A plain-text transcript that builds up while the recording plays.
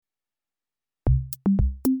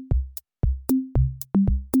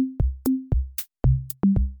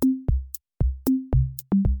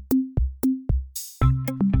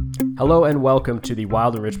Hello and welcome to the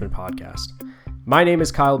Wild Enrichment Podcast. My name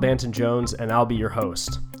is Kyle Banton-Jones and I'll be your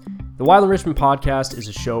host. The Wild Enrichment Podcast is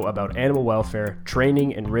a show about animal welfare,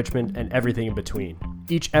 training, enrichment, and everything in between.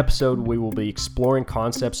 Each episode we will be exploring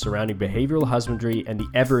concepts surrounding behavioral husbandry and the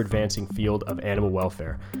ever-advancing field of animal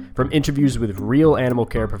welfare, from interviews with real animal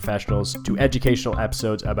care professionals to educational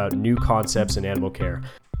episodes about new concepts in animal care.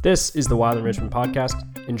 This is the Wild Enrichment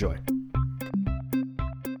Podcast. Enjoy.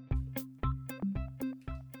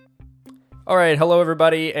 All right, hello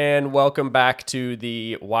everybody, and welcome back to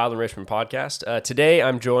the Wild Enrichment Podcast. Today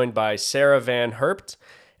I'm joined by Sarah Van Herpt,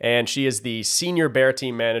 and she is the Senior Bear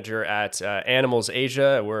Team Manager at Animals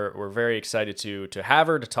Asia. We're very excited to have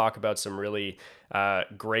her to talk about some really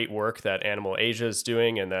great work that Animal Asia is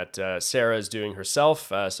doing and that Sarah is doing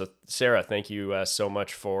herself. So Sarah, thank you so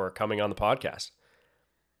much for coming on the podcast.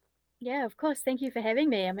 Yeah, of course. Thank you for having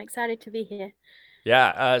me. I'm excited to be here.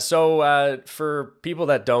 Yeah. So for people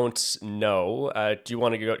that don't know, do you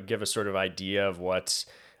want to give a sort of idea of what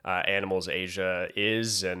Animals Asia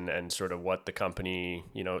is and sort of what the company,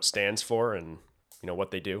 stands for and,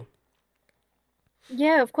 what they do?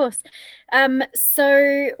 Yeah, of course.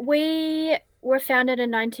 So we were founded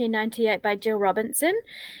in 1998 by Jill Robinson,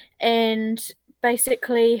 and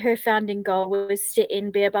basically her founding goal was to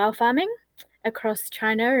end bear bile farming across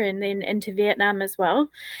China and then into Vietnam as well.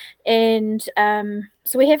 And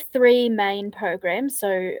so we have three main programs.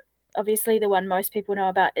 So obviously the one most people know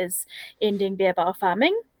about is ending bear bile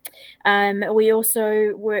farming. We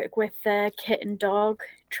also work with the cat and dog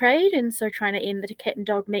trade, and so trying to end the cat and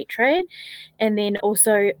dog meat trade, and then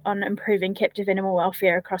also on improving captive animal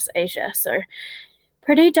welfare across Asia. So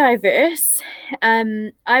pretty diverse.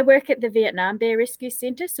 I work at the Vietnam Bear Rescue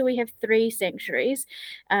Center, so we have three sanctuaries.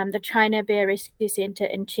 The China Bear Rescue Center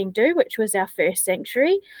in Chengdu, which was our first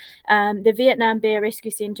sanctuary, the Vietnam Bear Rescue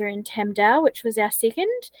Center in Tam Dao, which was our second,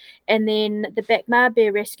 and then the Bac Ma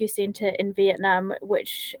Bear Rescue Center in Vietnam,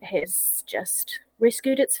 which has just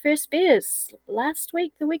rescued its first bears last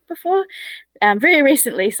week, the week before, very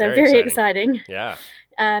recently, so very exciting. Yeah.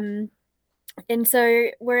 And so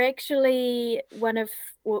we're actually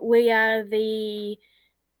we are the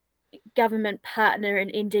government partner in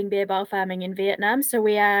ending bear bile farming in Vietnam. So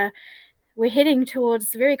we're heading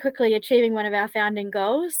towards very quickly achieving one of our founding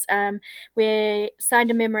goals. We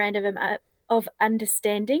signed a memorandum of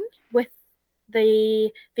understanding with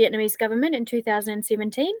the Vietnamese government in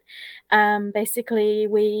 2017. Basically,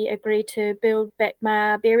 we agreed to build Bac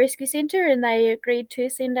Ma Bear Rescue Center, and they agreed to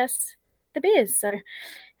send us the bears. So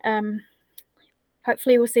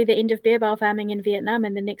hopefully we'll see the end of bear bile farming in Vietnam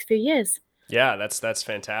in the next few years. Yeah, that's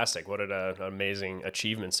fantastic. What an amazing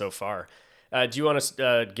achievement so far. Do you want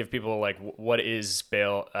to give people like what is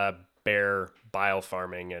bear bile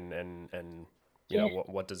farming and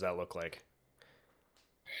what does that look like?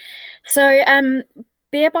 So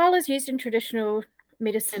bear bile is used in traditional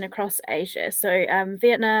medicine across Asia. So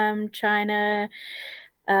Vietnam, China,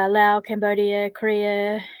 Laos, Cambodia,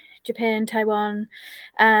 Korea, Japan, Taiwan,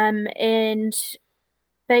 and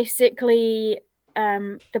basically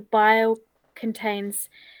the bile contains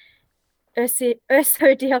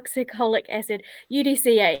ursodeoxycholic acid,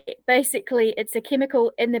 UDCA. Basically, it's a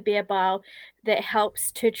chemical in the bear bile that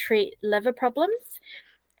helps to treat liver problems.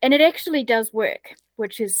 And it actually does work,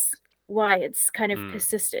 which is why it's kind of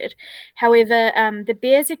persisted. However, the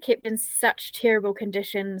bears are kept in such terrible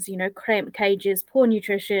conditions, cramped cages, poor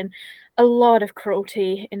nutrition, a lot of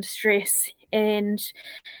cruelty and stress. And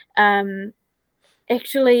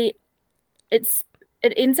actually, it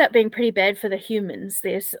ends up being pretty bad for the humans.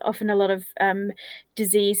 There's often a lot of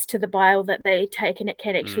disease to the bile that they take, and it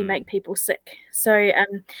can actually make people sick. So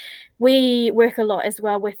we work a lot as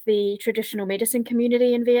well with the traditional medicine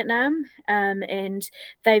community in Vietnam, and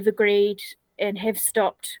they've agreed and have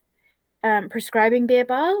stopped prescribing bear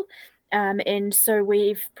bile. And so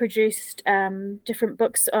we've produced different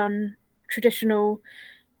books on traditional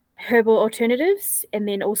herbal alternatives, and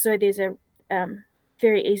then also there's a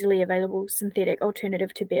very easily available synthetic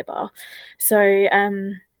alternative to bear bile. So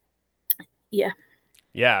yeah.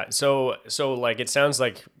 So like it sounds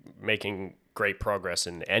like making great progress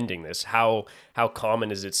in ending this. How common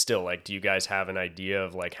is it still? Like, do you guys have an idea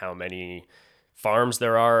of like how many farms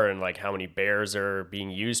there are and like how many bears are being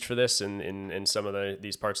used for this in some of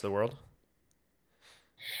these parts of the world?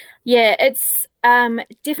 Yeah, it's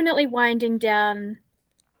definitely winding down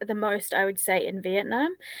the most, I would say, in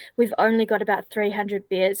Vietnam. We've only got about 300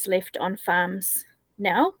 bears left on farms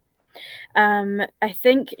now. I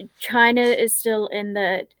think China is still in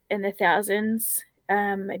the thousands,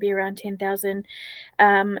 maybe around 10,000,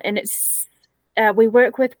 and it's we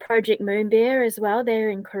work with Project Moon Bear as well. They're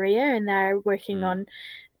in Korea and they're working on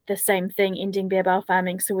the same thing, ending bear bile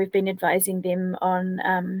farming. So we've been advising them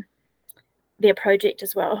on their project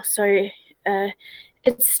as well. So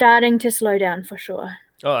it's starting to slow down for sure.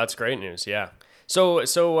 Oh, that's great news. Yeah. So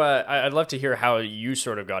I'd love to hear how you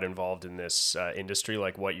sort of got involved in this industry,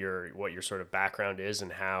 like what your sort of background is,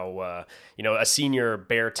 and how a senior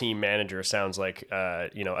bear team manager sounds like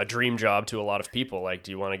a dream job to a lot of people. Like,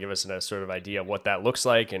 do you want to give us a sort of idea of what that looks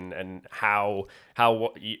like, and how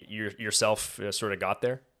you yourself sort of got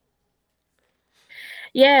there?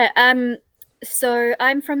 Yeah. So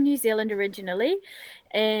I'm from New Zealand originally,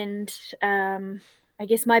 and I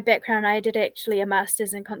guess my background, I did actually a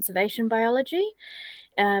master's in conservation biology,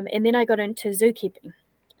 and then I got into zookeeping.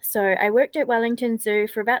 So I worked at Wellington Zoo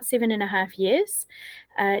for about 7.5 years.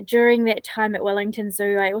 During that time at Wellington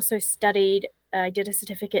Zoo, I also studied, I did a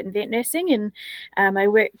certificate in vet nursing, and I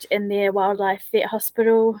worked in their wildlife vet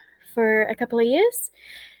hospital for a couple of years.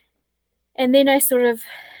 And then I sort of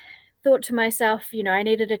thought to myself, I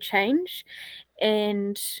needed a change,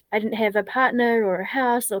 and I didn't have a partner or a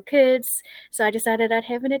house or kids, so I decided I'd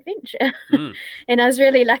have an adventure. Mm. And I was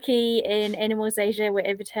really lucky in Animals Asia. We're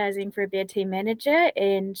advertising for a bear team manager,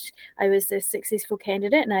 and I was a successful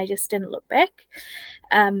candidate, and I just didn't look back.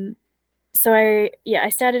 So I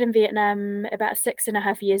started in Vietnam about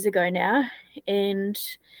 6.5 years ago now, and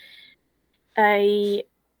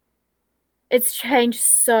it's changed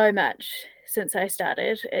so much since I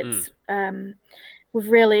started. We've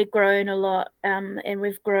really grown a lot, and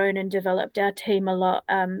we've grown and developed our team a lot.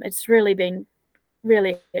 It's really been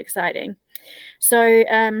really exciting. So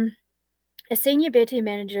a senior bear team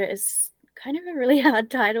manager is kind of a really hard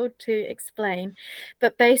title to explain,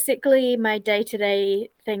 but basically my day-to-day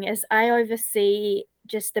thing is I oversee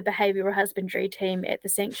just the behavioral husbandry team at the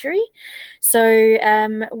sanctuary.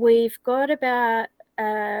 So we've got about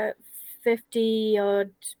 50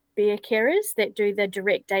 odd bear carers that do the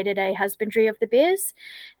direct day-to-day husbandry of the bears.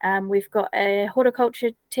 We've got a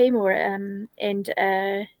horticulture team and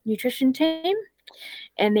a nutrition team.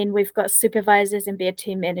 And then we've got supervisors and bear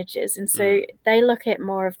team managers. And so they look at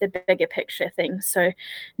more of the bigger picture things. So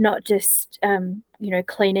not just,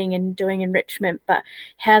 cleaning and doing enrichment, but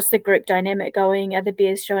how's the group dynamic going? Are the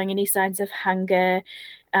bears showing any signs of hunger?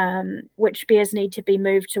 Which bears need to be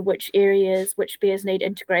moved to which areas? Which bears need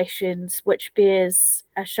integrations? Which bears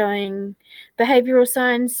are showing behavioral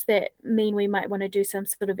signs that mean we might want to do some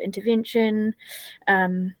sort of intervention?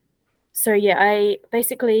 So I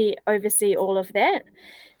basically oversee all of that.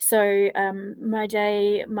 So my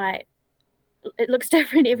day it looks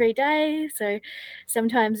different every day. So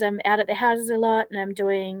sometimes I'm out at the houses a lot, and I'm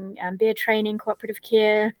doing bear training, cooperative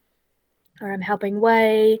care, or I'm helping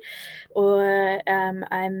weigh, or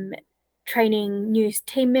I'm training new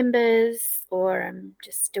team members, or I'm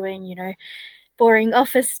just doing boring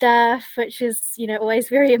office stuff, which is always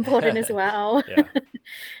very important as well. Yeah.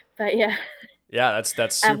 But yeah. Yeah,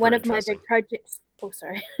 that's super One of interesting. my big projects. Oh,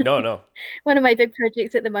 sorry. No. One of my big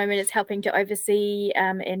projects at the moment is helping to oversee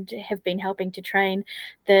and have been helping to train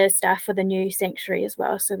the staff for the new sanctuary as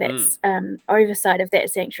well. So that's oversight of that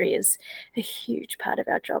sanctuary is a huge part of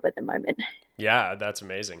our job at the moment. Yeah, that's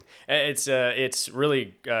amazing. It's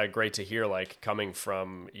really great to hear, like, coming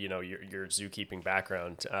from your zookeeping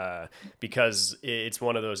background, because it's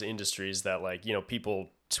one of those industries that, like, people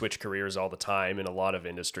switch careers all the time in a lot of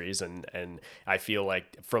industries, and I feel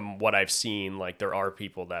like from what I've seen, like, there are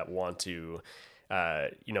people that want to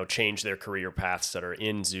change their career paths that are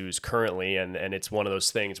in zoos currently. And it's one of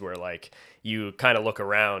those things where, like, you kind of look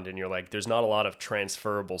around and you're like, there's not a lot of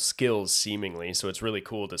transferable skills seemingly. So it's really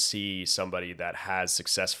cool to see somebody that has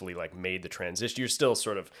successfully, like, made the transition. You're still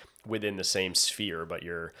sort of within the same sphere, but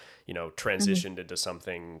you're, transitioned into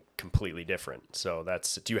something completely different. So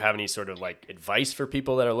do you have any sort of, like, advice for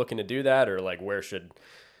people that are looking to do that, or, like, where should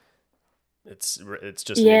it's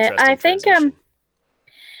just an interesting I think, transition.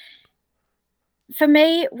 For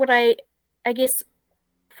me, I guess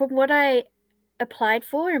from what I applied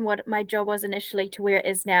for and what my job was initially to where it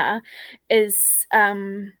is now is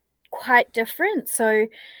quite different. So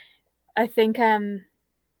I think for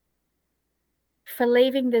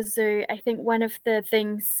leaving the zoo, I think one of the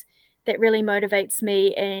things that really motivates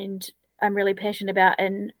me and I'm really passionate about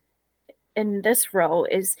in this role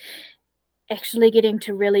is actually getting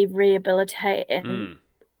to really rehabilitate and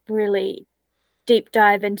really deep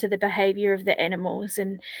dive into the behavior of the animals.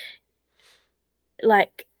 And,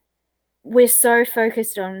 like, we're so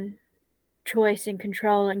focused on choice and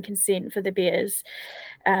control and consent for the bears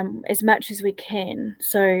as much as we can.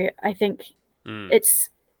 So I think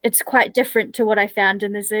it's quite different to what I found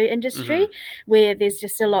in the zoo industry, where there's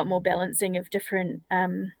just a lot more balancing of different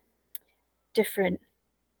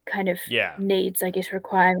kind of Yeah. needs, I guess,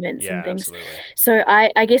 requirements Yeah, and things. absolutely. So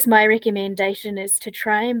I guess my recommendation is to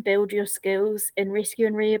try and build your skills in rescue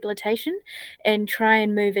and rehabilitation and try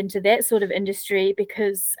and move into that sort of industry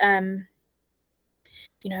because,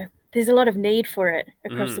 there's a lot of need for it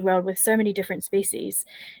across the world with so many different species.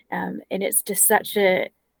 And it's just such a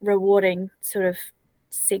rewarding sort of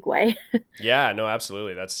segue. Yeah, no,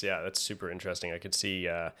 absolutely. That's super interesting. I could see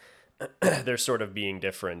there's sort of being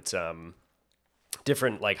different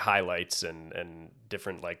like highlights and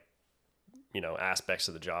different like aspects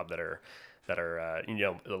of the job that are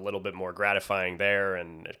a little bit more gratifying there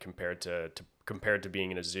and compared to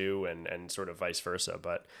being in a zoo and sort of vice versa.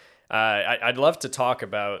 But I'd love to talk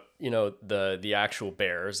about the actual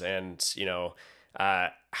bears and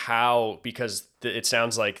how, because it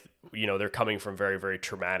sounds like they're coming from very, very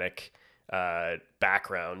traumatic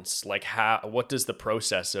backgrounds. Like what does the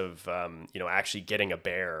process of actually getting a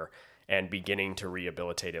bear and beginning to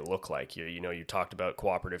rehabilitate it look like? You talked about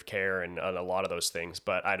cooperative care and a lot of those things,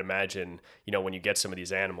 but I'd imagine when you get some of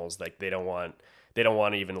these animals, like they don't want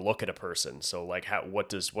to even look at a person. So like what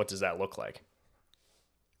does that look like?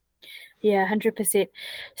 Yeah, 100%.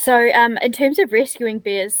 So in terms of rescuing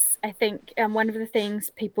bears, I think one of the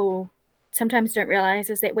things people sometimes don't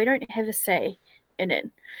realize is that we don't have a say in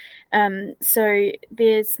it. So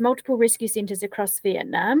there's multiple rescue centers across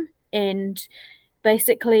Vietnam, and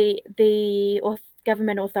basically the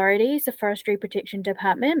government authorities, the Forestry Protection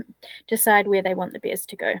Department, decide where they want the bears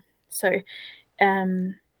to go. So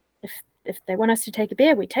if they want us to take a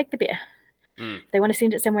bear, we take the bear. If they want to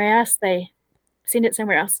send it somewhere else, they send it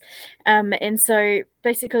somewhere else. And so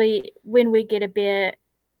basically when we get a bear,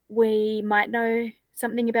 we might know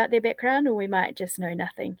something about their background or we might just know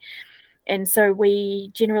nothing. And so we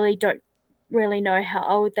generally don't really know how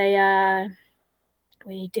old they are.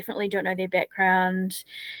 We definitely don't know their background.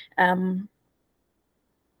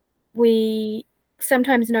 We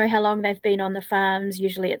sometimes know how long they've been on the farms.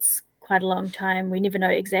 Usually it's quite a long time. We never know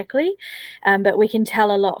exactly, but we can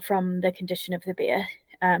tell a lot from the condition of the bear.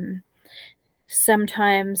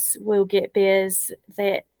 Sometimes we'll get bears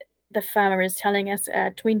that the farmer is telling us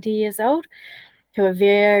are 20 years old, who are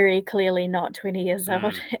very clearly not 20 years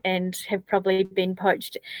old and have probably been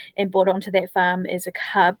poached and brought onto that farm as a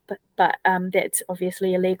cub, but that's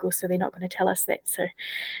obviously illegal, so they're not going to tell us that. So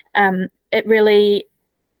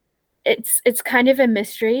it's kind of a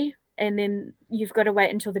mystery, and then you've got to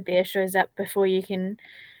wait until the bear shows up before you can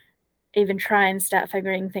even try and start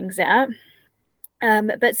figuring things out.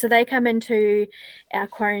 But so they come into our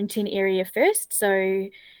quarantine area first. So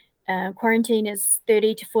quarantine is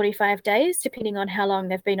 30 to 45 days, depending on how long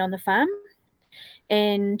they've been on the farm.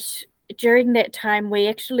 And during that time, we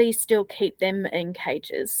actually still keep them in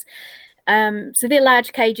cages. So they're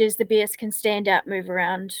large cages. The bears can stand up, move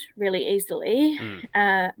around really easily.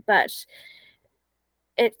 But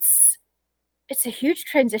it's a huge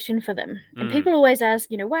transition for them. And people always ask,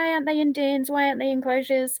 why aren't they in dens? Why aren't they in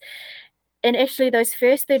enclosures? And actually those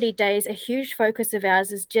first 30 days, a huge focus of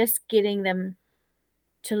ours is just getting them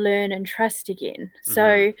to learn and trust again.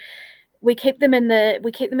 So we keep them in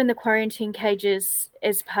the quarantine cages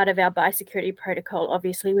as part of our biosecurity protocol.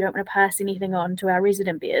 Obviously, we don't want to pass anything on to our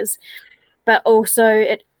resident bears, but also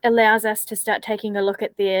it allows us to start taking a look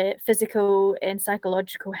at their physical and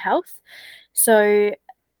psychological health. So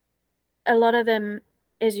a lot of them,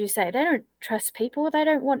 as you say, they don't trust people. They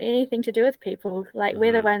don't want anything to do with people. Like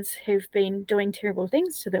we're the ones who've been doing terrible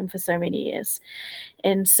things to them for so many years.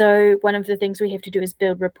 And so one of the things we have to do is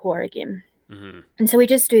build rapport again. And so we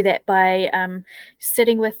just do that by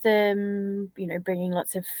sitting with them, bringing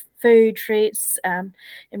lots of food, treats,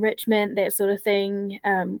 enrichment, that sort of thing.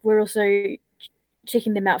 We're also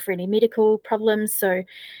checking them out for any medical problems. So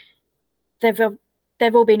they've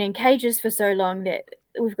all been in cages for so long that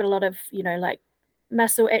we've got a lot of, like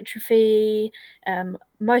muscle atrophy.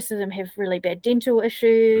 Most of them have really bad dental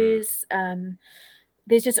issues.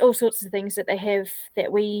 There's just all sorts of things that they have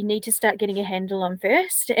that we need to start getting a handle on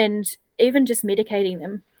first, and even just medicating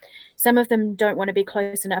them. Some of them don't want to be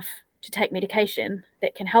close enough to take medication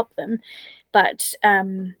that can help them, but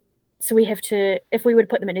so we have to, if we would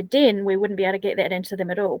put them in a den, we wouldn't be able to get that into them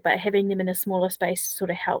at all, but having them in a smaller space sort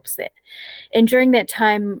of helps that. And during that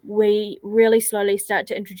time, we really slowly start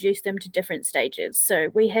to introduce them to different stages. So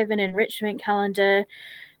we have an enrichment calendar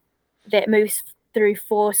that moves through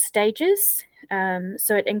 4 stages.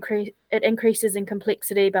 So it increases in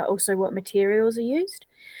complexity, but also what materials are used.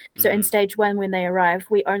 So in stage 1, when they arrive,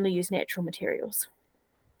 we only use natural materials.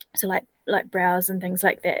 So like browse and things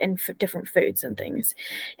like that, and different foods and things.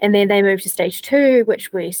 And then they move to stage 2,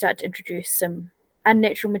 which we start to introduce some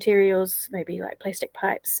unnatural materials, maybe like plastic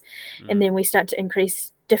pipes. And then we start to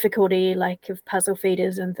increase difficulty, like of puzzle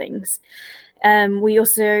feeders and things. We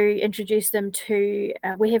also introduce them to,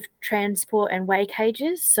 we have transport and weigh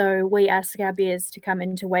cages. So we ask our bears to come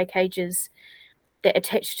into weigh cages that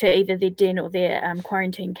attach to either their den or their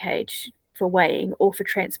quarantine cage for weighing, or for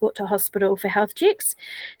transport to hospital for health checks.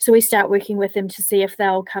 So we start working with them to see if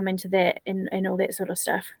they'll come into that and all that sort of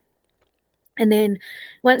stuff. And then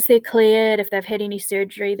once they're cleared, if they've had any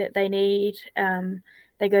surgery that they need,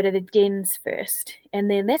 they go to the dens first. And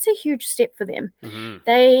then that's a huge step for them. Mm-hmm.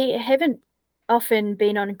 They haven't often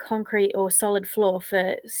been on concrete or solid floor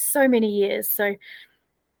for so many years. So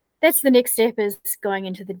that's the next step, is going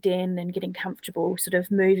into the den and getting comfortable, sort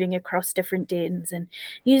of moving across different dens and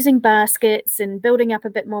using baskets and building up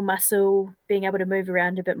a bit more muscle, being able to move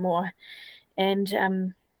around a bit more.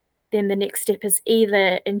 And then the next step is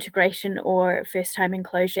either integration or first time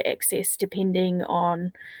enclosure access, depending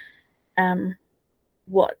on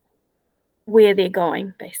where they're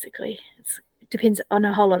going, basically. It depends on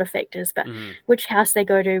a whole lot of factors, but which house they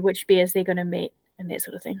go to, which bears they're going to meet, and that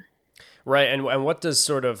sort of thing. Right. And what does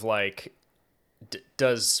sort of like,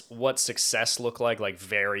 does what success look like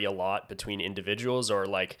vary a lot between individuals, or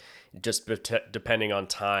like just depending on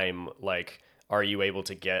time, like are you able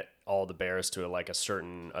to get all the bears to like a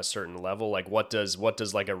certain level? Like what does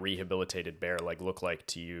like a rehabilitated bear like look like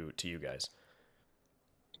to you guys?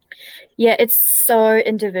 Yeah, it's so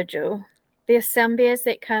individual. There's some bears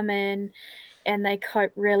that come in and they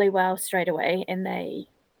cope really well straight away, and they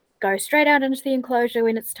go straight out into the enclosure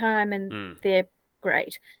when it's time, and they're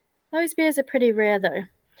great. Those bears are pretty rare though.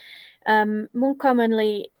 More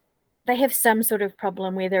commonly, they have some sort of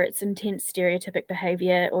problem, whether it's intense stereotypic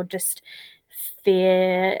behavior or just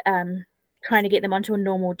fear. Trying to get them onto a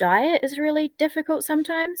normal diet is really difficult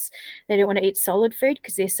sometimes. They don't want to eat solid food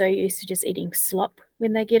because they're so used to just eating slop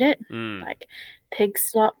when they get it, like pig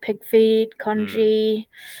slop, pig feed, congee.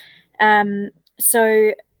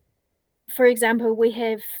 So for example, we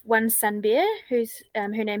have one sun bear who's her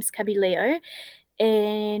name's Cubby Leo,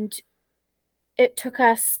 and it took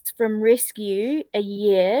us from rescue a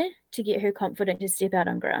year to get her confident to step out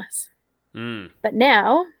on grass. But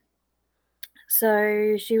now,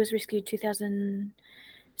 so she was rescued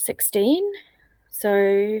 2016.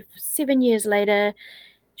 So 7 years later,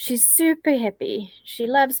 she's super happy. She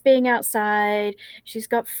loves being outside. She's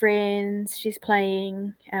got friends. She's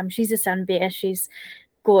playing. She's a sun bear. She's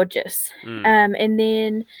gorgeous. And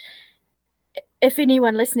then if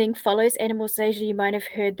anyone listening follows Animals Asia, you might have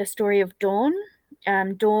heard the story of Dawn.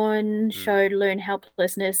 Dawn showed learned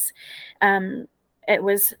helplessness. It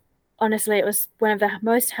was one of the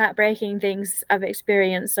most heartbreaking things I've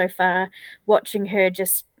experienced so far, watching her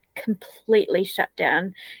just completely shut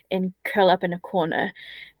down and curl up in a corner.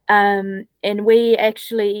 And we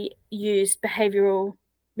actually used behavioral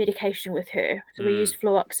medication with her. So we used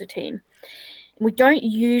fluoxetine. We don't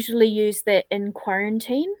usually use that in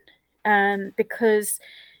quarantine because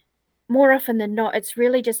more often than not, it's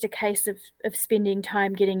really just a case of spending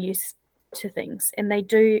time getting used to things, and they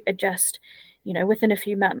do adjust, within a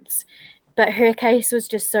few months. But her case was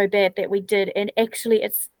just so bad that we did, and actually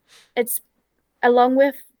it's along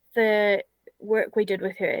with the work we did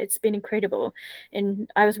with her, it's been incredible. And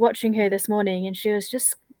I was watching her this morning, and she was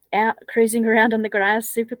just out cruising around on the grass,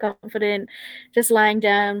 super confident, just lying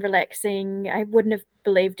down, relaxing. I wouldn't have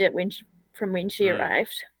believed it from when she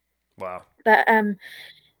arrived. Wow. But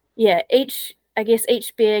yeah, each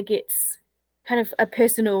bear gets kind of a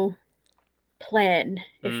personal plan,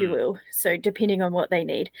 if you will. So depending on what they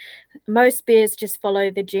need, most bears just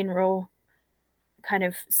follow the general kind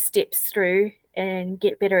of steps through and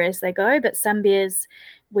get better as they go. But some bears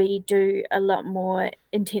we do a lot more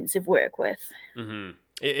intensive work with.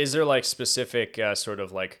 Is there like specific sort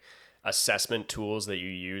of like assessment tools that you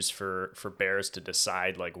use for bears to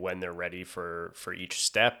decide like when they're ready for each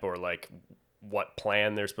step, or like what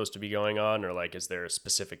plan they're supposed to be going on, or like is there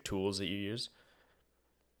specific tools that you use?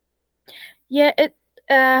 Yeah, it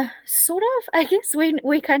sort of. I guess we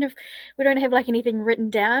don't have like anything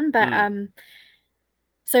written down, but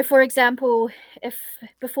so for example, if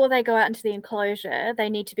before they go out into the enclosure, they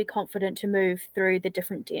need to be confident to move through the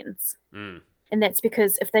different dens. And that's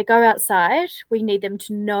because if they go outside, we need them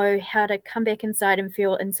to know how to come back inside and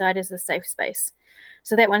feel inside is a safe space.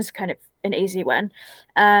 So that one's kind of an easy one.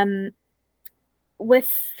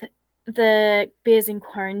 With the bears in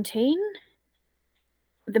quarantine,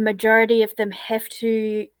 the majority of them have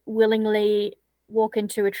to willingly walk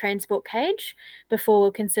into a transport cage before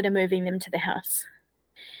we'll consider moving them to the house.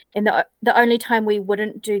 And the only time we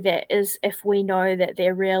wouldn't do that is if we know that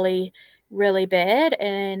they're really, really bad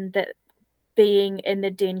and that being in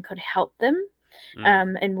the den could help them.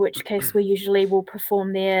 Mm. In which case we usually will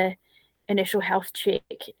perform their initial health check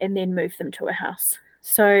and then move them to a house.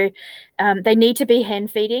 So they need to be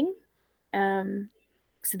hand feeding.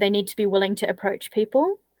 So they need to be willing to approach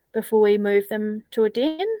people before we move them to a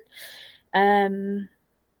den. And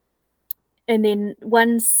then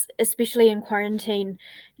once, especially in quarantine,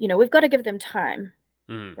 we've got to give them time,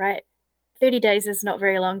 Mm. right? 30 days is not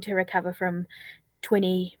very long to recover from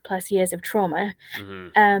 20 plus years of trauma.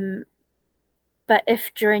 Mm-hmm. But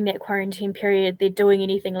if during that quarantine period they're doing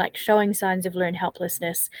anything like showing signs of learned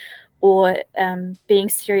helplessness, or being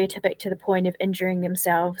stereotypic to the point of injuring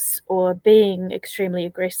themselves, or being extremely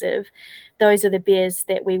aggressive, those are the bears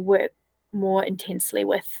that we work more intensely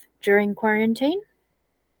with during quarantine.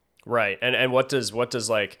 Right. And what does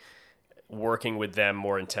like working with them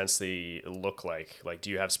more intensely look like? Like, do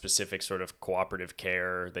you have specific sort of cooperative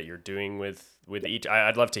care that you're doing with each?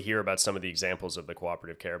 I'd love to hear about some of the examples of the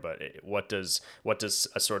cooperative care, but what does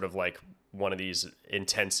a sort of like one of these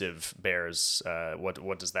intensive bears,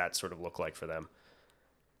 what does that sort of look like for them?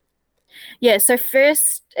 Yeah, so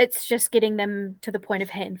first it's just getting them to the point of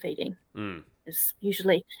hand feeding Mm. is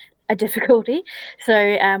usually a difficulty.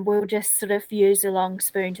 So we'll just sort of use a long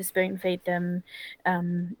spoon to spoon feed them,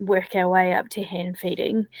 work our way up to hand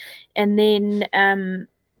feeding. And then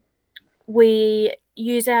we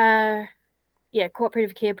use our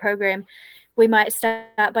cooperative care program. We might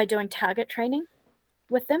start by doing target training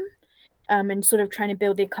with them, and sort of trying to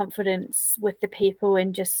build their confidence with the people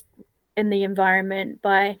and just in the environment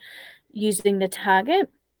by using the target.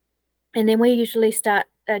 And then we usually start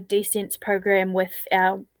a descents program with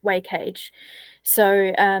our weigh cage.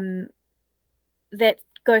 So that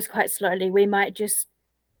goes quite slowly. We might just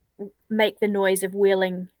make the noise of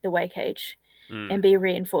wheeling the weigh cage Mm. and be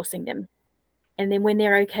reinforcing them. And then when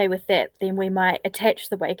they're okay with that, then we might attach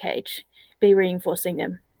the weigh cage, be reinforcing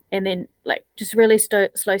them. And then like just really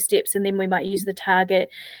slow steps. And then we might use the target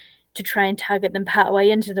to try and target them partway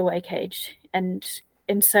into the weigh cage, and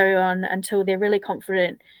so on until they're really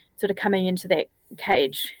confident sort of coming into that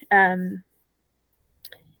cage.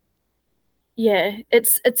 Yeah,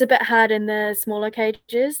 it's a bit hard in the smaller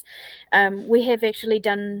cages. We have actually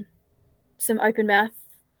done some open mouth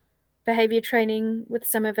behavior training with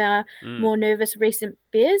some of our Mm. more nervous recent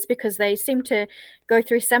bears because they seem to go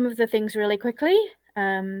through some of the things really quickly.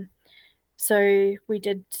 So we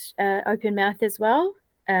did open mouth as well,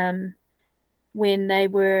 when they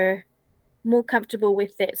were more comfortable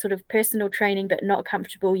with that sort of personal training, but not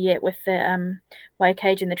comfortable yet with the weigh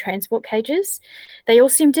cage and the transport cages. They all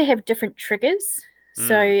seem to have different triggers. Mm.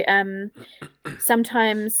 So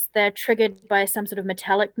sometimes they're triggered by some sort of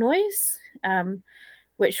metallic noise,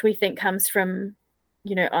 which we think comes from,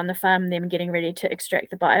 on the farm, them getting ready to extract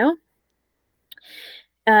the bile.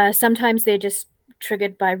 Sometimes they're just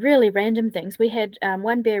triggered by really random things. We had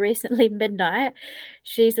one bear recently, Midnight.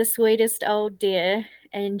 She's the sweetest old dear,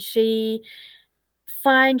 and she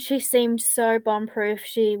seemed so bomb proof.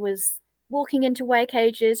 She was walking into weigh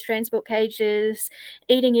cages, transport cages,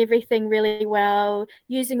 eating everything really well,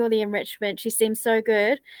 using all the enrichment. She seemed so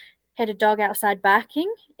good. Had a dog outside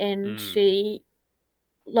barking, and Mm. she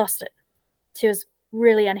lost it. She was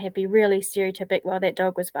really unhappy, really stereotypic while that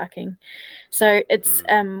dog was barking. So it's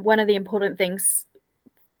Mm. one of the important things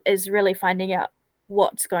is really finding out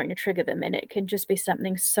what's going to trigger them, and it can just be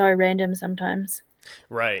something so random sometimes.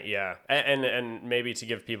 Right, yeah. And maybe to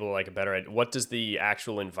give people like a better idea, what does the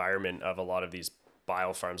actual environment of a lot of these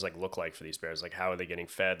bile farms like look like for these bears? Like, how are they getting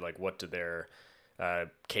fed? Like, what do their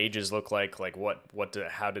cages look like? Like,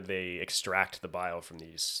 how did they extract the bile from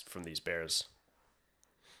these bears?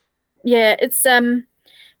 Yeah, it's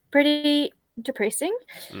pretty depressing.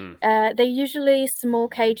 Mm. They're usually small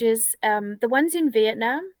cages. The ones in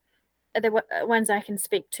Vietnam are the ones I can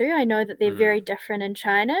speak to. I know that they're Mm. very different in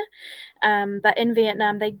China, but in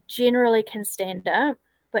Vietnam they generally can stand up,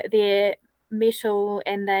 but they're metal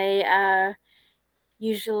and they are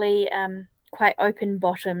usually quite open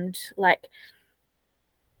bottomed, like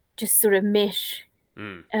just sort of mesh.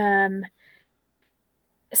 Mm. Um,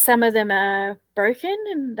 some of them are broken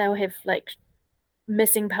and they'll have like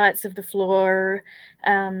missing parts of the floor,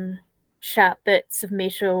 um, sharp bits of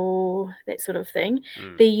metal, that sort of thing.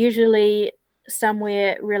 Mm. They're usually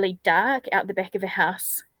somewhere really dark out the back of a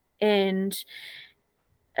house and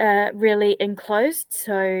really enclosed,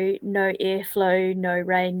 so no airflow, no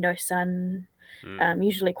rain, no sun, Mm.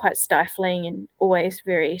 usually quite stifling and always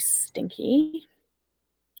very stinky.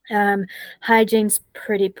 Um, Hygiene's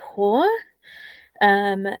pretty poor.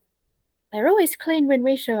 Um, they're always clean when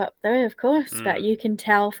we show up, though, of course, but Mm. you can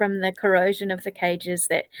tell from the corrosion of the cages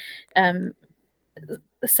that um,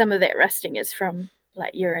 some of that rusting is from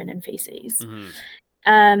like urine and feces.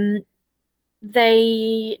 Mm-hmm.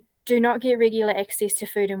 They do not get regular access to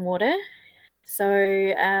food and water.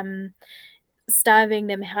 So starving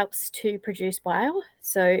them helps to produce bile.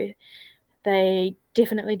 So they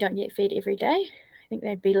definitely don't get fed every day. I think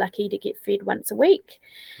they'd be lucky to get fed once a week.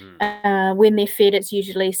 When they're fed, it's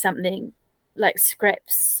usually something like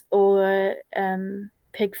scraps or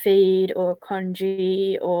pig feed or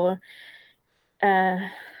congee, or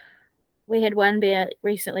we had one bear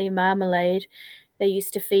recently, marmalade. They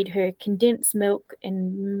used to feed her condensed milk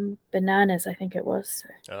and bananas, I think it was.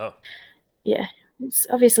 Oh. Yeah, it's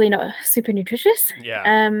obviously not super nutritious. Yeah.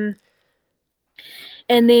 And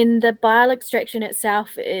then the bile extraction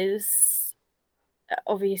itself is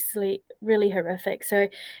obviously really horrific. So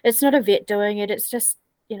it's not a vet doing it, it's just,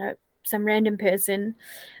 some random person.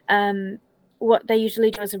 What they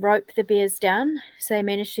usually do is rope the bears down. So they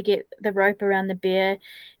manage to get the rope around the bear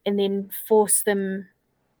and then force them,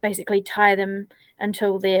 basically tie them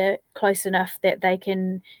until they're close enough that they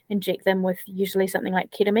can inject them with usually something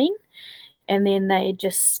like ketamine. And then they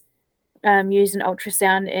just use an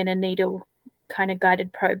ultrasound and a needle kind of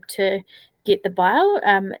guided probe to get the bile.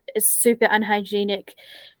 It's super unhygienic.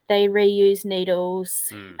 They reuse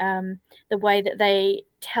needles. The way that they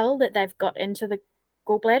tell that they've got into the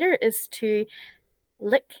gallbladder is to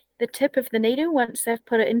lick the tip of the needle once they've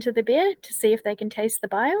put it into the bear to see if they can taste the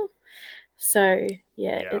bile. So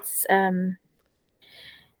it's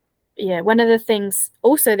one of the things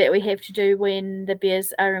also that we have to do when the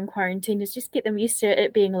bears are in quarantine is just get them used to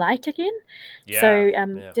it being light again. So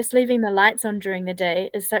just leaving the lights on during the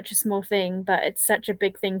day is such a small thing, but it's such a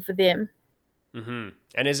big thing for them. Mm-hmm.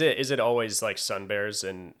 And is it always like sun bears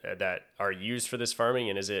and that are used for this farming,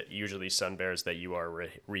 and is it usually sun bears that you are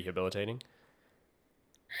rehabilitating?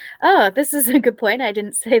 Oh, this is a good point. I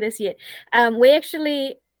didn't say this yet. We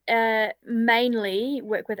actually mainly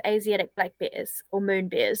work with Asiatic black bears or moon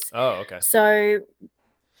bears. Oh, okay. So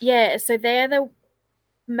so they're the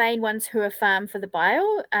main ones who are farmed for the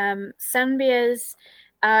bile. Sun bears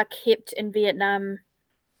are kept in Vietnam,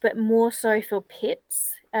 but more so for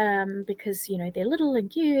pets, because they're little and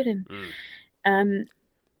cute, and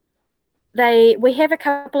we have a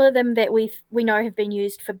couple of them that we know have been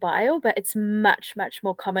used for bile, but it's much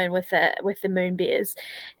more common with the moon bears.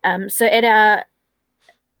 So at our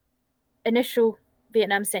initial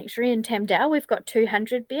Vietnam sanctuary in Tam Dao, we've got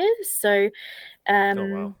 200 bears. So Oh,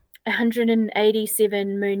 wow.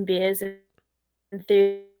 187 moon bears and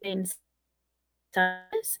 13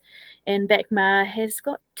 suns. And Back Ma has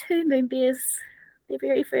got 2 moon bears, the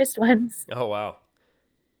very first ones. Oh, wow.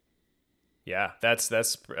 Yeah, that's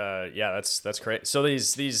great. So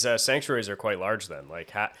these sanctuaries are quite large then.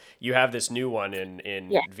 Like you have this new one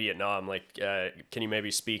in Vietnam. Like, can you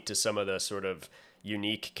maybe speak to some of the sort of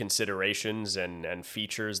unique considerations and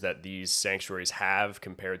features that these sanctuaries have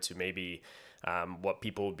compared to maybe what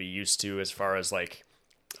people would be used to as far as like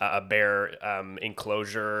a bear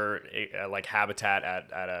enclosure, like habitat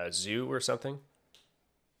at a zoo or something?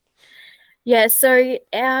 Yeah, so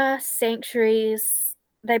our sanctuaries,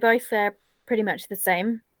 they both are pretty much the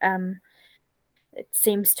same. It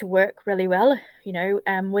seems to work really well.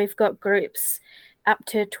 We've got groups up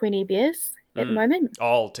to 20 bears at the moment.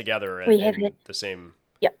 All together We have in the same.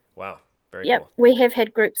 Yep. Wow. Very Yep. cool. We have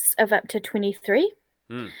had groups of up to 23.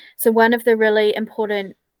 So one of the really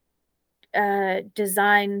important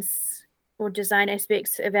designs or design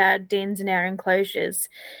aspects of our dens and our enclosures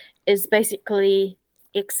is basically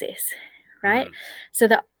excess, right? So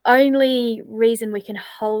the only reason we can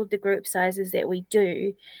hold the group sizes that we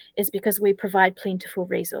do is because we provide plentiful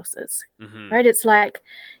resources, right? It's like,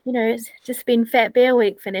 it's just been Fat Bear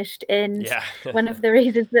Week finished, and one of the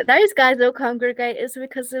reasons that those guys all congregate is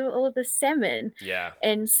because of all the salmon. Yeah.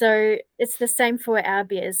 And so it's the same for our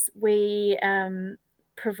bears. We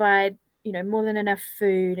provide, more than enough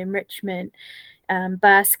food, enrichment,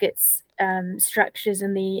 baskets, structures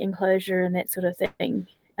in the enclosure and that sort of thing.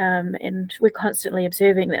 And we're constantly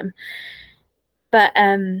observing them. But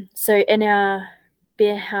so in our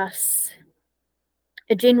bear house,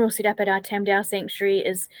 a general setup at our Tam Dao sanctuary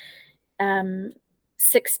is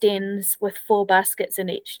 6 dens with 4 baskets in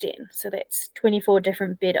each den. So that's 24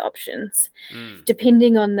 different bed options,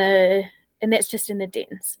 depending on and that's just in the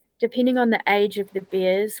dens. Depending on the age of the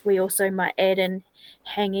bears, we also might add in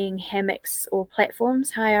hanging hammocks or platforms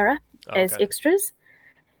higher up as extras.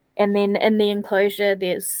 And then in the enclosure,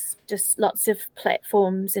 there's just lots of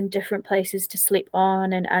platforms and different places to sleep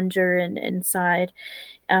on and under and inside.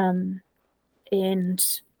 And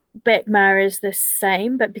Batmar is the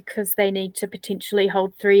same, but because they need to potentially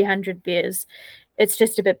hold 300 bears, it's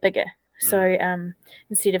just a bit bigger. So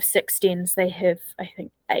instead of 6 dens, they have, I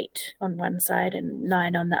think, 8 on one side and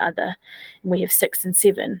 9 on the other. And we have 6 and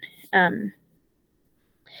 7.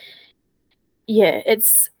 Yeah,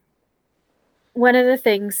 it's one of the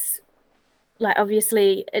things, like,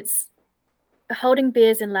 obviously, it's holding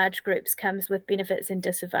bears in large groups comes with benefits and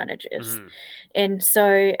disadvantages. And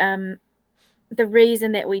so the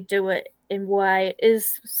reason that we do it and why it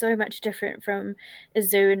is so much different from a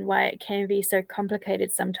zoo and why it can be so complicated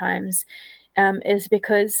sometimes is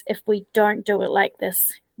because if we don't do it like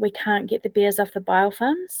this, we can't get the bears off the bile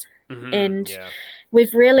farms. And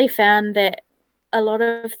we've really found that a lot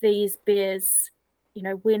of these bears,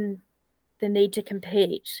 when the need to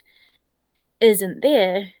compete isn't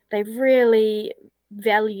there, they really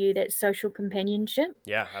value that social companionship.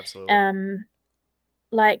 Yeah, absolutely.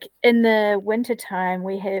 Like in the wintertime,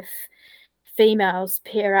 we have females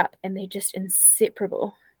pair up and they're just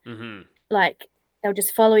inseparable. Like they'll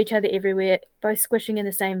just follow each other everywhere, both squishing in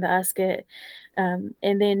the same basket. And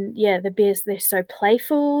then, the bears, they're so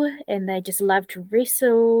playful and they just love to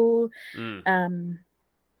wrestle.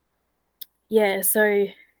 So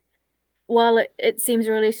while it seems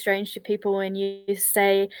really strange to people when you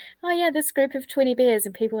say, oh yeah, this group of 20 bears,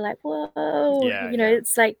 and people are like, whoa,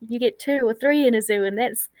 it's like you get 2 or 3 in a zoo and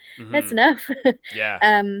that's enough.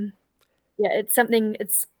 It's something,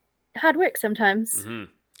 it's hard work sometimes.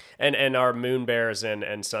 And are moon bears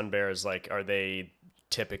and sun bears, like, are they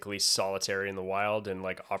typically solitary in the wild and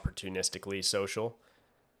like opportunistically social?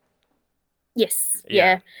 Yes.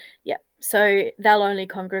 Yeah. So they'll only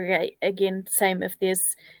congregate, again, same if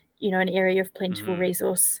there's an area of plentiful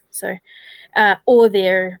resource. So or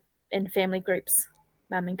they're in family groups,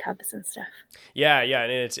 mum and cubs and stuff.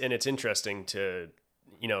 And it's interesting to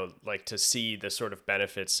like to see the sort of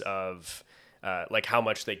benefits of like how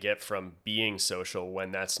much they get from being social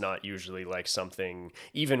when that's not usually like something,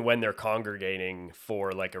 even when they're congregating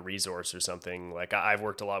for like a resource or something. Like I've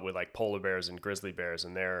worked a lot with like polar bears and grizzly bears,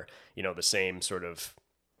 and they're the same sort of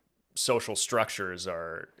social structures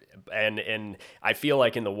are, and I feel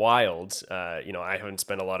like in the wild, I haven't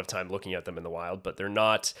spent a lot of time looking at them in the wild, but they're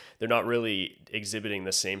not really exhibiting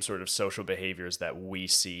the same sort of social behaviors that we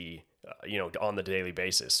see on the daily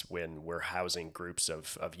basis when we're housing groups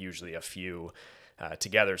of usually a few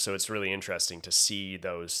together. So it's really interesting to see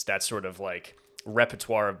that sort of like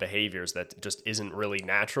repertoire of behaviors that just isn't really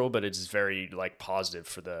natural, but it's very like positive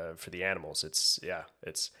for the animals. It's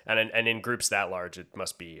and in groups that large, it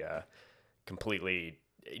must be completely.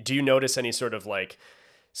 Do you notice any sort of like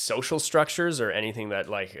social structures or anything that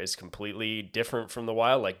like is completely different from the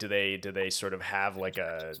wild? Like do they sort of have like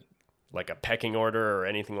a pecking order or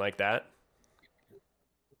anything like that?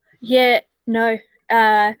 Yeah, no.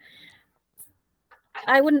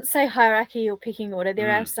 I wouldn't say hierarchy or pecking order.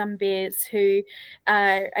 There are some bears who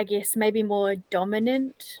are, I guess, maybe more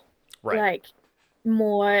dominant, like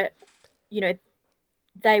more,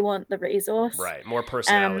 they want the resource. Right, more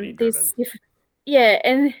personality driven.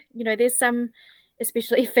 And there's some,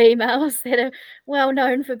 especially females, that are well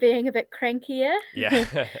known for being a bit crankier.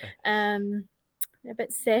 A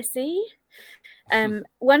bit sassy.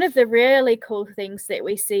 One of the really cool things that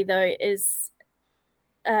we see though is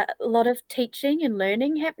a lot of teaching and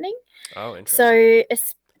learning happening. Oh, interesting. So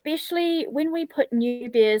especially when we put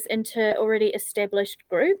new bears into already established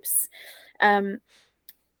groups,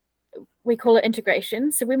 we call it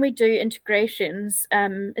integration. So when we do integrations,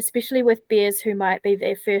 especially with bears who might be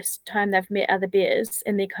their first time they've met other bears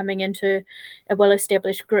and they're coming into a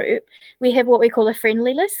well-established group, we have what we call a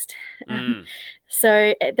friendly list.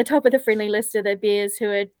 So at the top of the friendly list are the bears who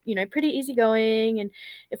are, pretty easygoing, and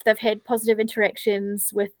if they've had positive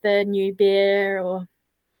interactions with the new bear, or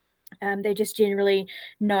they're just generally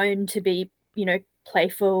known to be,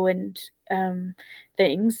 playful and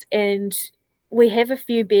things. And we have a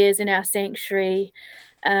few bears in our sanctuary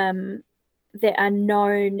that are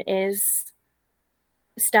known as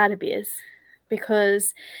starter bears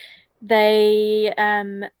because they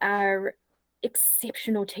are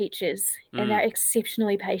exceptional teachers and they're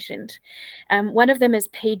exceptionally patient. One of them is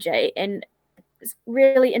PJ, and it's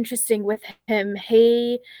really interesting with him.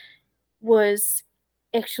 He was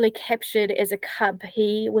actually captured as a cub.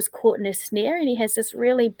 He was caught in a snare and he has this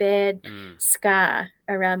really bad scar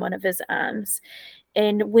around one of his arms.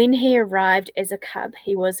 And when he arrived as a cub,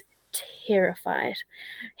 he was terrified.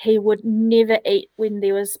 He would never eat when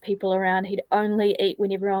there was people around. He'd only eat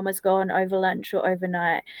when everyone was gone over lunch or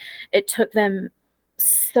overnight. It took them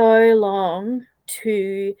so long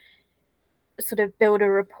to sort of build a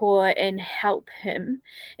rapport and help him.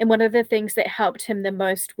 And one of the things that helped him the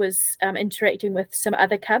most was interacting with some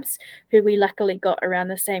other cubs who we luckily got around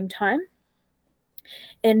the same time.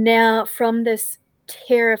 And now from this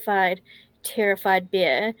terrified, terrified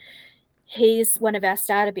bear, he's one of our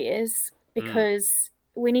starter bears Mm. because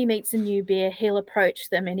when he meets a new bear, he'll approach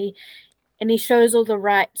them and he shows all the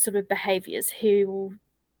right sort of behaviors. He will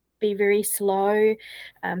be very slow.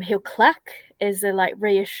 He'll cluck as a like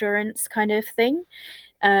reassurance kind of thing.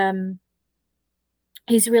 Um,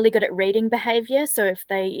 he's really good at reading behavior. So if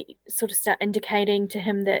they sort of start indicating to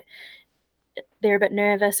him that they're a bit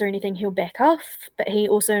nervous or anything, he'll back off. But he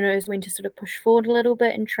also knows when to sort of push forward a little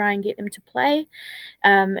bit and try and get them to play.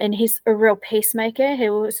 And he's a real peacemaker.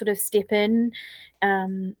 He'll sort of step in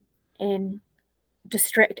and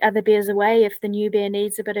distract other bears away if the new bear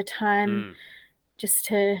needs a bit of time Mm. just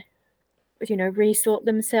to resort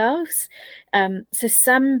themselves. So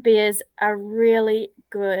some bears are really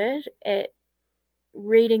good at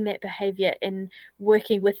reading that behavior and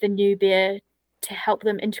working with the new bear to help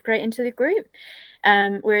them integrate into the group.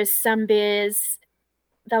 Whereas some bears,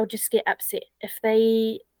 they'll just get upset if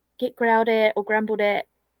they get growled at or grumbled at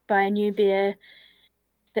by a new bear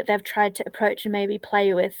that they've tried to approach and maybe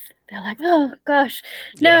play with. They're like, oh gosh,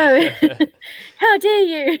 Yeah. no, how dare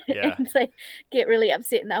you? Yeah. And they get really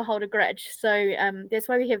upset and they'll hold a grudge. So that's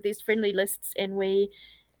why we have these friendly lists, and we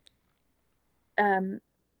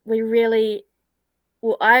really,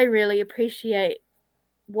 well, I really appreciate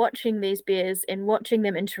watching these bears and watching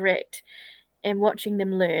them interact and watching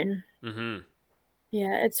them learn. Mm-hmm.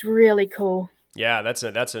 Yeah, it's really cool. Yeah,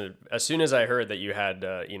 as soon as I heard that you had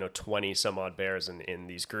 20 some odd bears in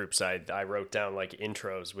these groups, I wrote down like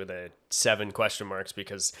intros with a 7 question marks,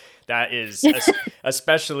 because that is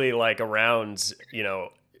especially like around,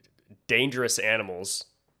 dangerous animals,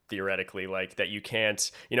 theoretically, like that you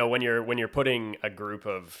can't, when you're putting a group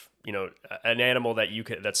of, an animal that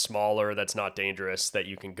that's smaller, that's not dangerous, that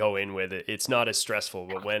you can go in with, it's not as stressful.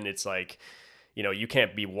 But when it's like, you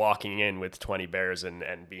can't be walking in with 20 bears and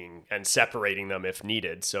separating them if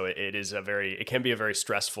needed. So it can be a very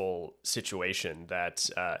stressful situation. That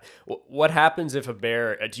what happens if a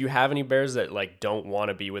bear, do you have any bears that like don't want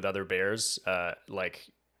to be with other bears?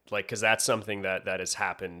 Because that's something that has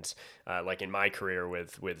happened, like in my career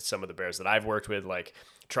with some of the bears that I've worked with, like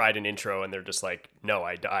tried an intro and they're just like, no,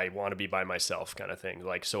 I want to be by myself, kind of thing.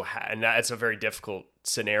 Like, so, and that's a very difficult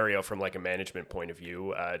scenario from like a management point of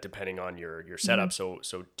view, depending on your setup. So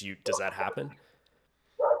does that happen?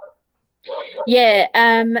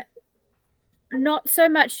 Yeah, not so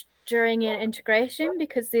much during an integration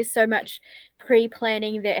because there's so much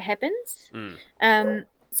pre-planning that happens. Mm.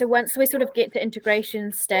 So once we sort of get to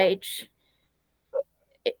integration stage,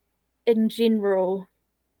 in general,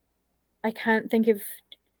 I can't think of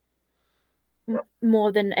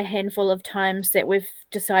more than a handful of times that we've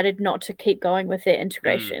decided not to keep going with that Mm.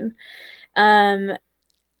 integration,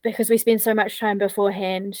 because we spend so much time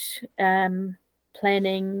beforehand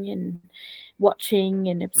planning and watching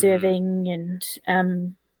and Mm-hmm. observing,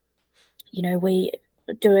 and we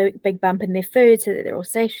do a big bump in their food so that they're all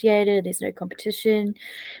satiated, there's no competition.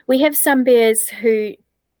 We have some bears who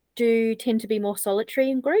do tend to be more solitary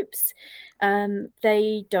in groups.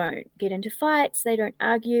 They don't get into fights, they don't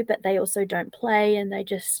argue, but they also don't play, and they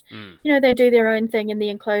just, Mm. they do their own thing in the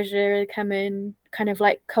enclosure, come in kind of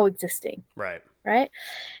like coexisting, Right. right?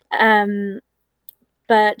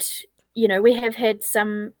 But we have had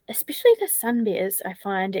some, especially the sun bears, I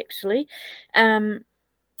find actually.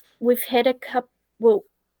 We've had a couple, well,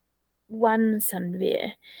 one sun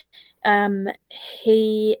bear.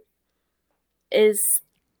 He is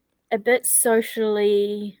a bit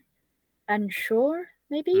socially unsure,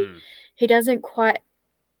 maybe. Mm. He doesn't quite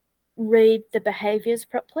read the behaviors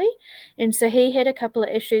properly. And so he had a couple of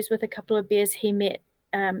issues with a couple of bears he met,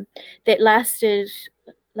 that lasted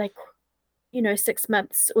like, 6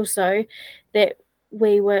 months or so, that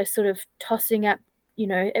we were sort of tossing up.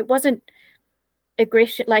 It wasn't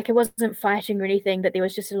aggression, like it wasn't fighting or anything, but there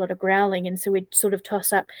was just a lot of growling. And so we'd sort of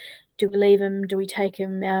toss up, do we leave him? Do we take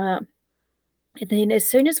him out? And then as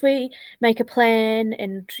soon as we make a plan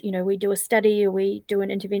and, we do a study or we do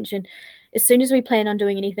an intervention, as soon as we plan on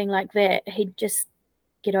doing anything like that, he'd just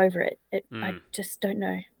get over it. I Mm. just don't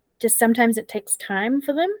know. Just sometimes it takes time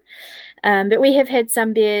for them. But we have had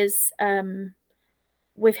some bears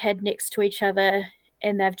we've had next to each other,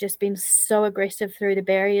 and they've just been so aggressive through the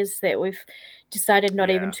barriers that we've decided not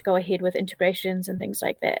even Yeah. to go ahead with integrations and things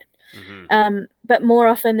like that. Mm-hmm. But more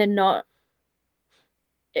often than not,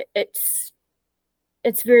 it's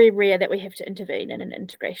very rare that we have to intervene in an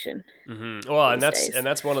integration Mm-hmm. Well, and these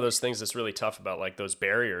that's days. one of those things that's really tough about like those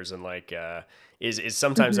barriers, and like is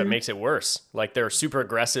sometimes that makes it worse. Like they're super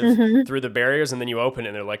aggressive through the barriers, and then you open it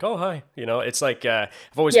and they're like, oh, hi. It's like, I've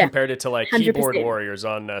always compared it to like 100%. keyboard warriors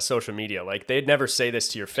on social media. Like they'd never say this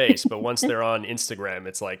to your face, but once they're on Instagram,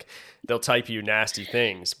 it's like they'll type you nasty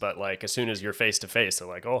things. But like as soon as you're face to face, they're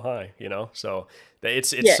like, oh, hi, so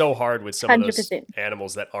it's so hard with some 100%. Of those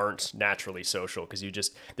animals that aren't naturally social, because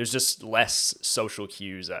there's just less social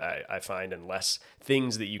cues I find, and less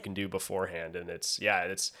things that you can do beforehand. And that's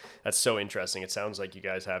so interesting. It sounds like you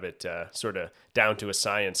guys have it sort of down to a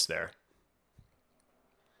science there.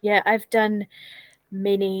 Yeah, I've done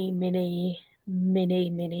many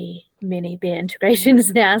bear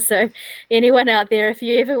integrations now. So anyone out there, if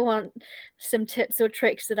you ever want some tips or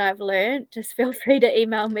tricks that I've learned, just feel free to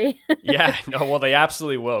email me. Yeah, no, well, they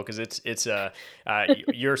absolutely will, because it's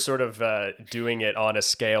you're sort of doing it on a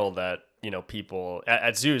scale that people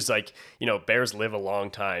at zoos, like bears live a long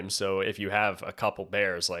time. So if you have a couple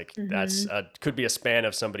bears, like that's could be a span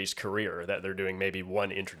of somebody's career that they're doing maybe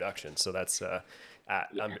one introduction. So that's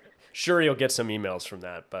I'm sure you'll get some emails from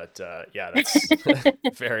that, but that's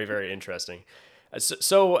very, very interesting.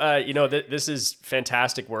 So this is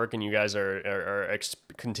fantastic work, and you guys are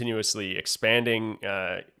continuously expanding,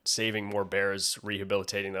 saving more bears,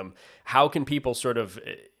 rehabilitating them. How can people sort of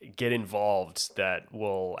get involved that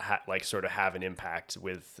will sort of have an impact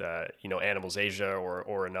with Animals Asia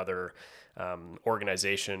or another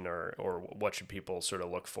organization, or what should people sort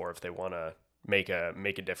of look for if they want to make a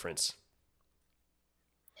difference?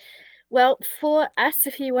 Well, for us,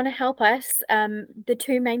 if you want to help us, the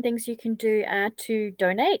two main things you can do are to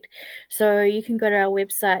donate. So you can go to our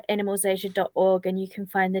website, animalsasia.org, and you can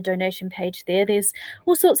find the donation page there. There's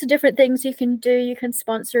all sorts of different things you can do. You can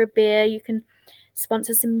sponsor a bear, you can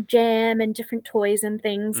sponsor some jam and different toys and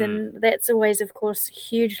things, and that's always, of course,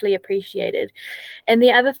 hugely appreciated. And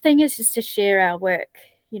the other thing is just to share our work.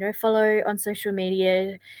 Follow on social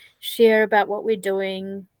media, share about what we're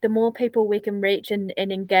doing. The more people we can reach and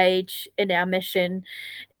engage in our mission,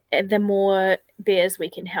 the more bears we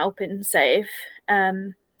can help and save.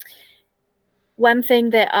 One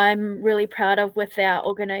thing that I'm really proud of with our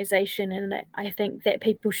organization, and that I think that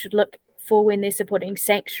people should look for when they're supporting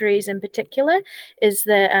sanctuaries in particular, is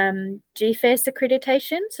the GFAS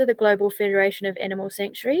accreditation, so the Global Federation of Animal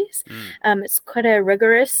Sanctuaries. It's quite a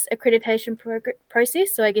rigorous accreditation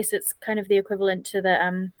process, so I guess it's kind of the equivalent to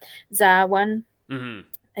the ZAR 1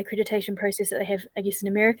 accreditation process that they have, I guess, in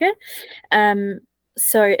America.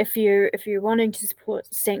 So if you're wanting to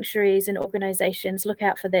support sanctuaries and organizations, look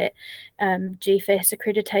out for that GFAS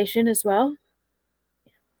accreditation as well.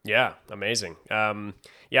 Yeah, amazing. And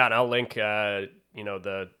I'll link,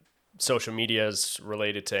 the social medias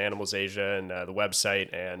related to Animals Asia and the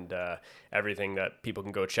website and everything, that people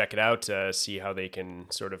can go check it out, see how they can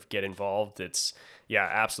sort of get involved. It's,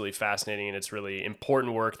 absolutely fascinating, and it's really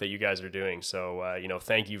important work that you guys are doing. So,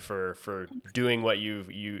 thank you for doing what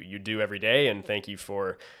you do every day, and thank you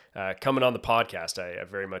for coming on the podcast. I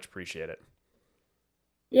very much appreciate it.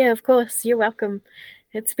 Yeah, of course. You're welcome.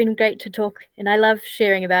 It's been great to talk, and I love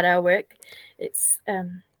sharing about our work. It's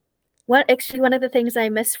one of the things I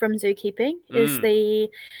miss from zookeeping is the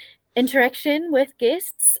interaction with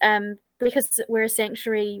guests. Because we're a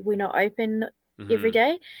sanctuary, we're not open every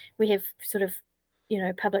day. We have sort of,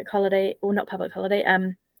 public holiday, or not public holiday,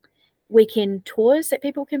 weekend tours that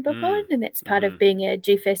people can book on, and that's part of being a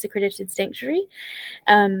GFAS accredited sanctuary.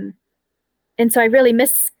 And so I really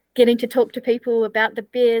miss getting to talk to people about the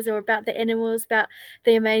bears or about the animals, about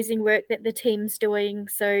the amazing work that the team's doing.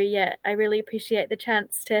 So I really appreciate the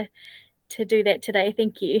chance to do that today.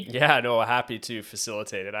 Thank you. Yeah, no, happy to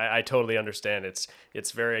facilitate it. I totally understand. It's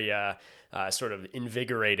very sort of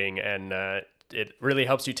invigorating, and it really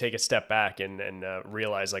helps you take a step back and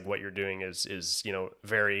realize like what you're doing is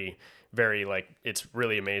very, very, like, it's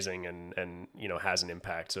really amazing and has an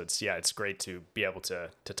impact. So it's great to be able to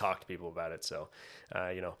talk to people about it. So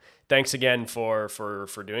thanks again for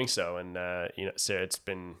doing so. And Sarah, it's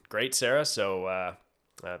been great, Sarah. So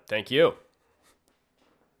thank you.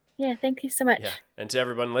 Yeah, thank you so much. Yeah. And to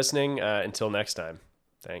everyone listening, until next time,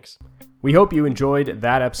 thanks. We hope you enjoyed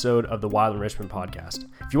that episode of the Wild Enrichment Podcast.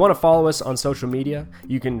 If you want to follow us on social media,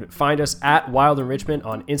 you can find us at Wild Enrichment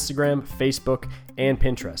on Instagram, Facebook, and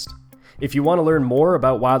Pinterest. If you want to learn more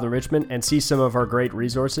about Wild Enrichment and see some of our great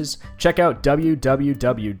resources, check out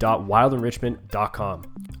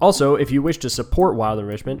www.wildenrichment.com. Also, if you wish to support Wild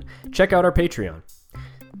Enrichment, check out our Patreon.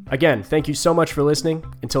 Again, thank you so much for listening.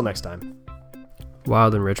 Until next time.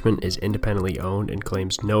 Wild Enrichment is independently owned and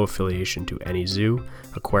claims no affiliation to any zoo,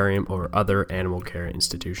 aquarium, or other animal care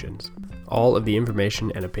institutions. All of the information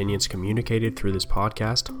and opinions communicated through this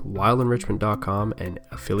podcast, wileenrichment.com, and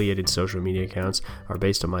affiliated social media accounts are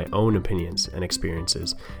based on my own opinions and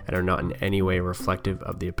experiences and are not in any way reflective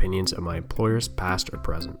of the opinions of my employers, past or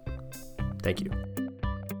present. Thank you.